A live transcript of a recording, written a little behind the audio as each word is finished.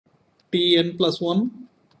Tn plus 1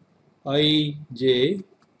 ij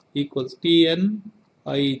equals Tn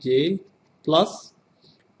ij plus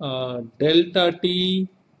delta T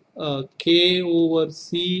k over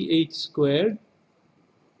Ch squared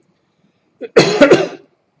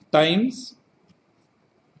times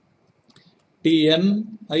Tn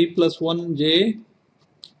I plus 1 j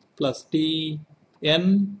plus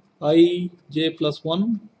Tn I j plus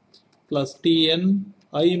 1 plus Tn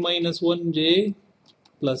I minus 1 j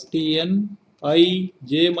plus Tn I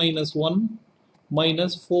j minus 1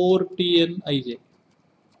 minus 4 Tn ij.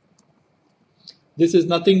 This is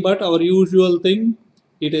nothing but our usual thing.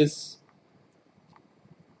 It is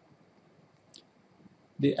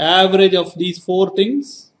the average of these four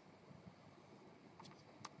things,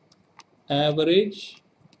 average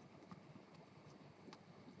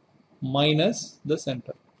minus the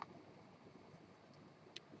center.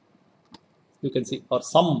 You can see, or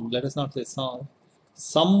sum, let us not say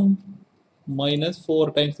sum minus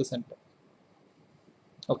 4 times the center.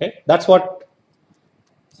 Okay, that's what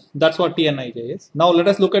Tn ij is. Now let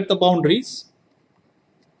us look at the boundaries.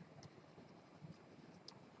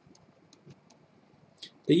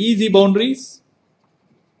 The easy boundaries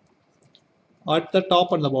at the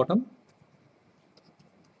top and the bottom,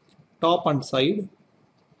 top and side.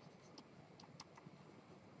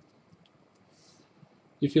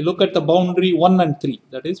 If you look at the boundary 1 and 3,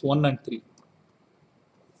 that is 1 and 3.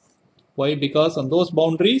 Why? Because on those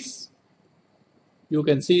boundaries, you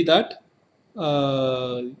can see that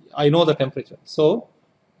I know the temperature. So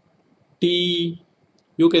T,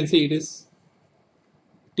 you can see it is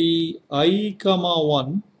Ti comma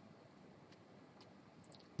 1.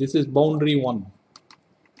 This is boundary 1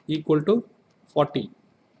 equal to 40.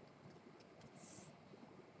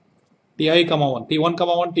 Ti comma 1, T1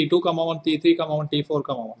 comma 1, T2 comma 1, T3 comma 1, T4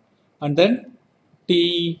 comma 1, and then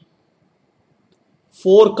T4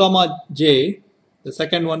 comma j. The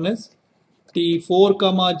second one is T4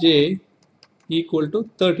 comma j equal to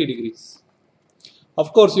 30 degrees.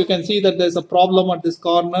 Of course, you can see that there is a problem at this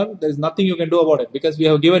corner. There is nothing you can do about it because we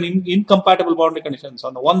have given incompatible boundary conditions.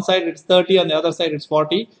 On the one side it's 30, on the other side it's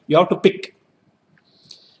 40. You have to pick.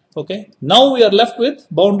 Okay. Now we are left with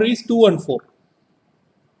boundaries 2 and 4.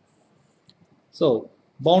 So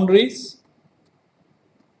boundaries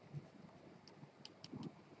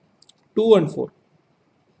 2 and 4.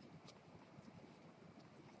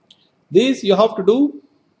 These you have to do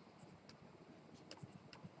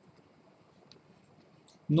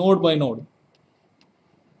node by node.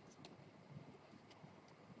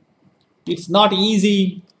 It's not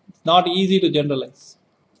easy to generalize.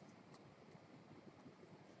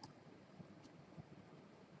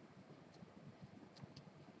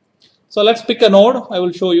 So let's pick a node. I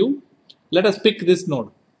will show you. Let us pick this node.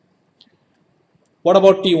 What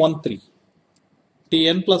about T13?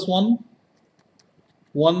 Tn plus 1,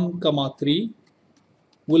 1 comma 3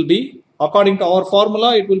 will be, according to our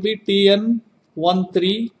formula, it will be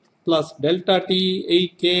Tn13 plus delta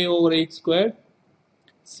T k over h squared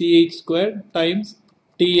Ch squared times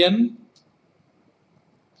Tn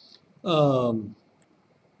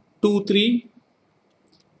 23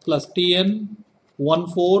 plus Tn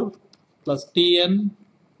 14 plus Tn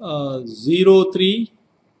 03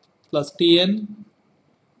 plus Tn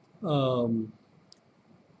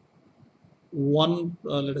 1,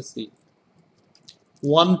 let us see,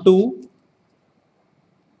 1 2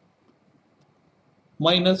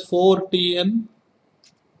 minus 4 Tn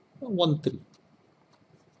 13.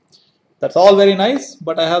 That's all very nice,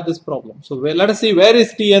 but I have this problem. So let us see, where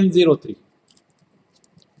is Tn03?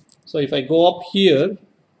 So if I go up here,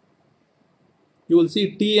 you will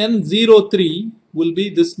see Tn03 will be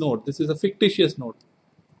this node. This is a fictitious node.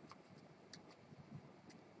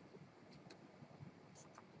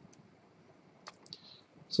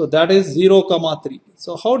 So that is 0 comma 3.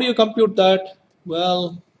 So how do you compute that?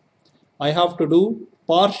 Well, I have to do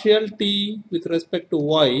partial t with respect to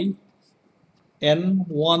y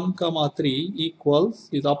n1 comma 3 equals,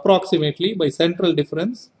 is approximately by central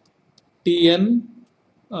difference Tn,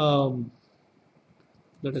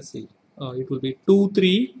 let us see, it will be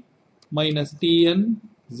 23 minus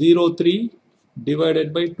Tn03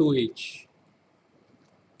 divided by 2h.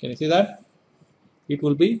 Can you see that? It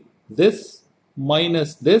will be this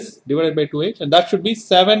minus this divided by 2h, and that should be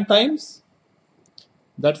 7 times,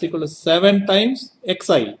 that's equal to 7 times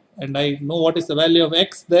xi, and I know what is the value of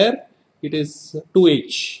x there. It is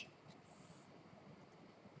 2h,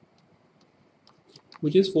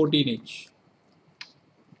 which is 14h.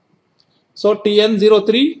 So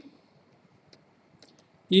Tn03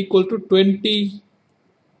 equal to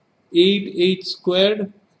 28h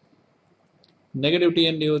squared, negative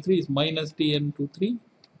Tn03 is minus Tn23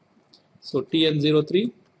 So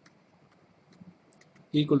Tn03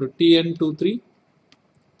 equal to Tn23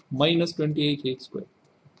 minus 28H square.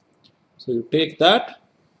 So you take that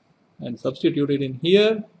and substitute it in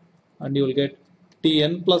here, and you will get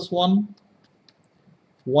Tn plus 1,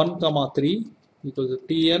 1 comma 3 equals to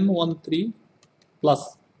Tn13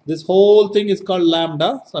 plus, this whole thing is called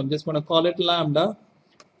lambda, so I'm just going to call it lambda,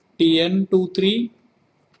 Tn23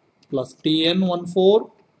 plus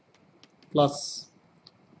Tn14 plus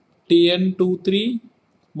Tn23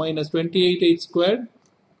 minus 28H squared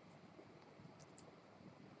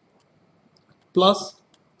plus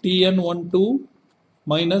Tn12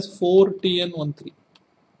 minus 4 Tn13.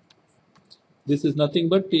 This is nothing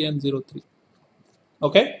but Tn03.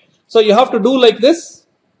 Okay, so you have to do like this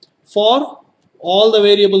for all the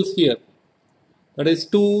variables here. That is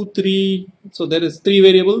 2, 3. So there is 3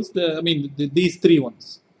 variables. These 3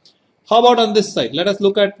 ones. How about on this side? Let us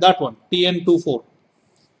look at that one, Tn24.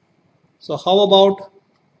 So how about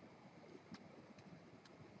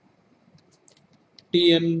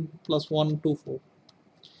Tn plus 1, 2, 4?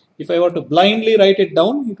 If I were to blindly write it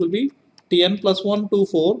down, it will be Tn plus 1, 2,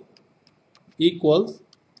 4 equals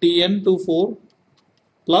Tn24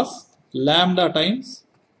 plus lambda times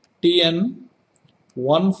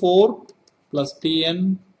Tn14 plus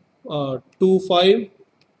Tn25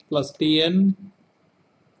 plus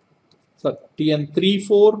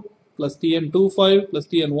Tn34 plus Tn25 plus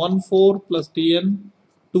Tn14 plus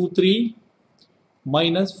Tn23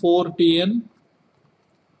 minus 4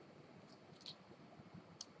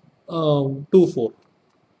 Tn24.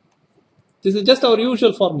 This is just our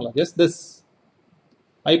usual formula, just this.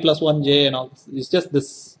 I plus 1j and all this. It's just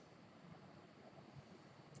this.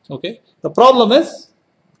 Okay. The problem is,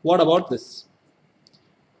 what about this?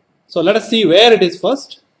 So let us see where it is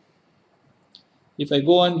first. If I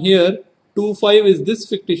go on here, 2, 5 is this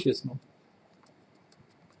fictitious node.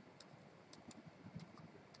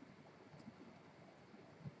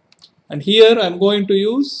 And here I am going to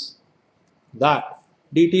use that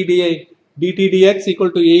dt dx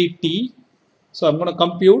equal to 8t. So I am going to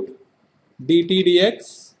compute dt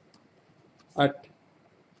dx at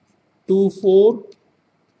 2, 4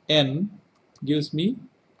 n gives me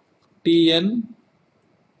Tn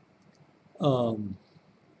 2,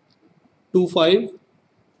 5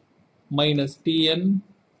 minus Tn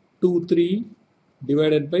 2, 3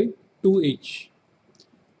 divided by 2h.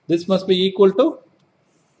 This must be equal to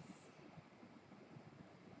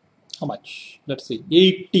how much? Let's see,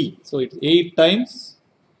 8t. So it's 8 times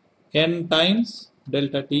n times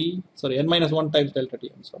delta t, sorry, n minus 1 times delta t,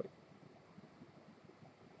 I'm sorry.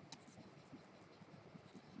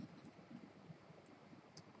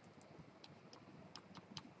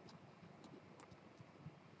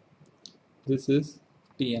 This is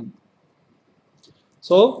Tn.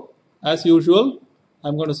 So as usual,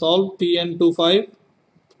 I'm going to solve Tn25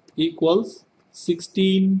 equals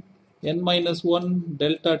 16 n minus 1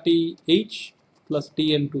 delta t h plus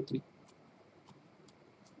Tn23.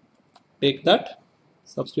 Take that,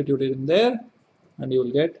 substitute it in there, and you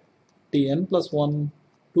will get Tn plus 1,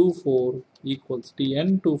 2, 4 equals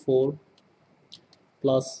Tn24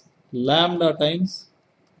 plus lambda times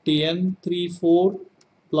Tn34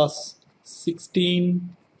 plus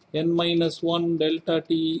 16 n minus 1 delta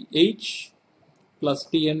t h plus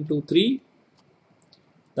Tn23.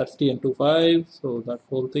 That's Tn25, so that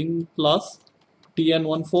whole thing plus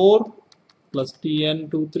Tn14 plus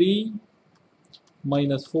Tn23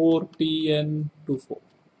 minus 4 Tn24.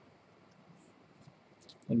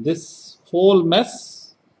 And this whole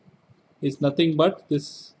mess is nothing but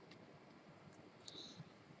this.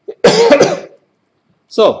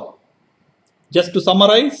 So, just to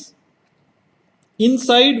summarize,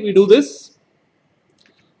 inside we do this.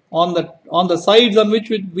 On the sides on which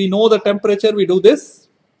we know the temperature, we do this.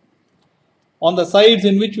 On the sides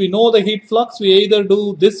in which we know the heat flux, we either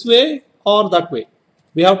do this way or that way.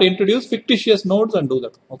 We have to introduce fictitious nodes and do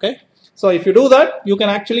that. Okay. So if you do that, you can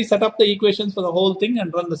actually set up the equations for the whole thing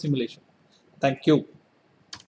and run the simulation. Thank you.